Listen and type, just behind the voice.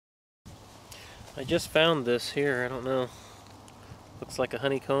I just found this here, I don't know. Looks like a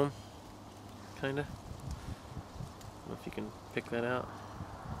honeycomb, kinda. I don't know if you can pick that out.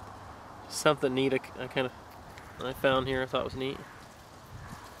 Something neat I found here I thought was neat.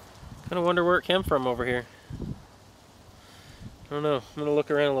 Kinda wonder where it came from over here. I don't know, I'm gonna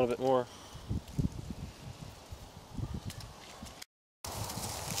look around a little bit more.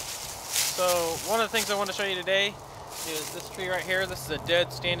 So one of the things I want to show you today is this tree right here. This is a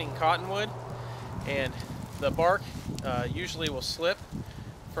dead standing cottonwood, and the bark usually will slip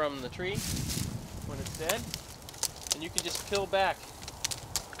from the tree when it's dead, and you can just peel back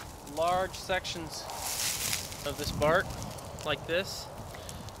large sections of this bark like this.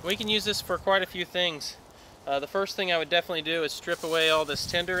 We can use this for quite a few things. The first thing I would definitely do is strip away all this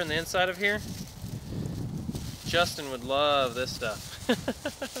tinder in the inside of here. Justin would love this stuff.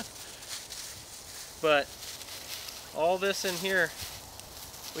 But all this in here,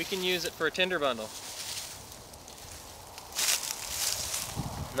 we can use it for a tinder bundle.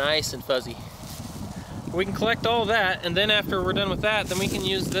 Nice and fuzzy. We can collect all that, and then after we're done with that, then we can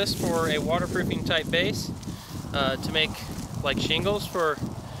use this for a waterproofing type base to make like shingles for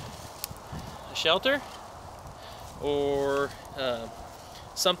a shelter, or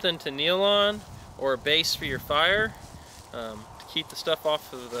something to kneel on, or a base for your fire to keep the stuff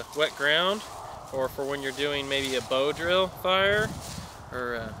off of the wet ground, or for when you're doing maybe a bow drill fire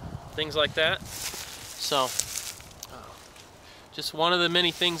or things like that. So just one of the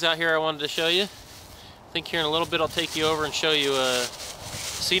many things out here I wanted to show you. I think here in a little bit I'll take you over and show you a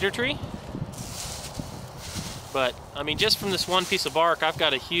cedar tree. But I mean, just from this one piece of bark, I've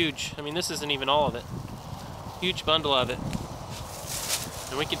got a huge, I mean this isn't even all of it, huge bundle of it.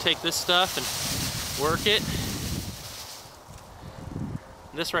 And we can take this stuff and work it.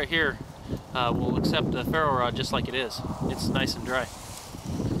 This right here will accept a ferro rod just like it is. It's nice and dry.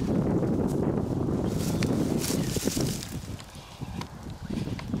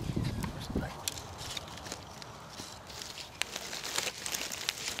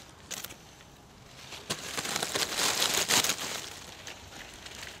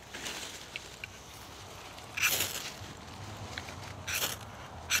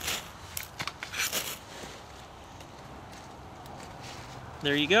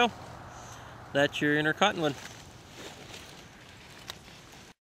 There you go. That's your inner cottonwood.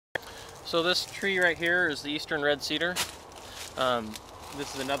 So this tree right here is the eastern red cedar.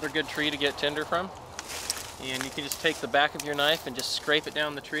 This is another good tree to get tinder from. And you can just take the back of your knife and just scrape it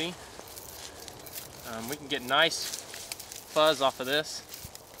down the tree. We can get nice fuzz off of this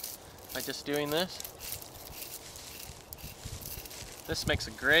by just doing this. This makes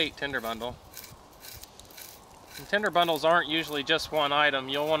a great tinder bundle. And tinder bundles aren't usually just one item.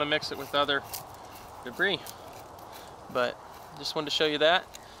 You'll want to mix it with other debris. But just wanted to show you that.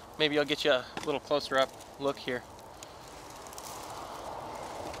 Maybe I'll get you a little closer up look here.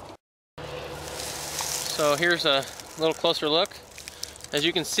 So here's a little closer look. As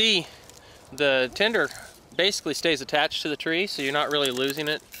you can see, the tinder basically stays attached to the tree, so you're not really losing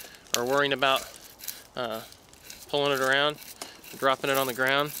it or worrying about pulling it around, dropping it on the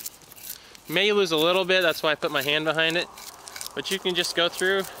ground. You may lose a little bit, that's why I put my hand behind it, but you can just go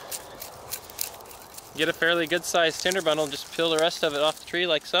through, get a fairly good sized tinder bundle and just peel the rest of it off the tree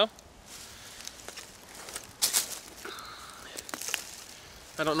like so.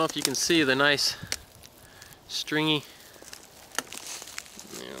 I don't know if you can see the nice stringy,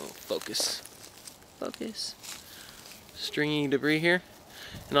 focus, stringy debris here.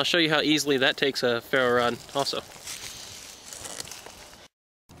 And I'll show you how easily that takes a ferro rod also.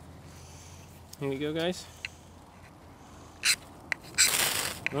 Here you go, guys.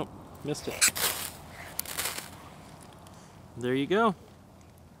 Oh, missed it. There you go.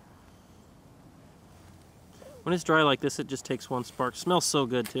 When it's dry like this, it just takes one spark. Smells so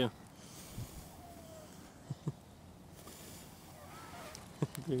good too.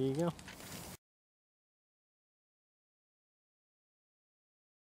 There you go.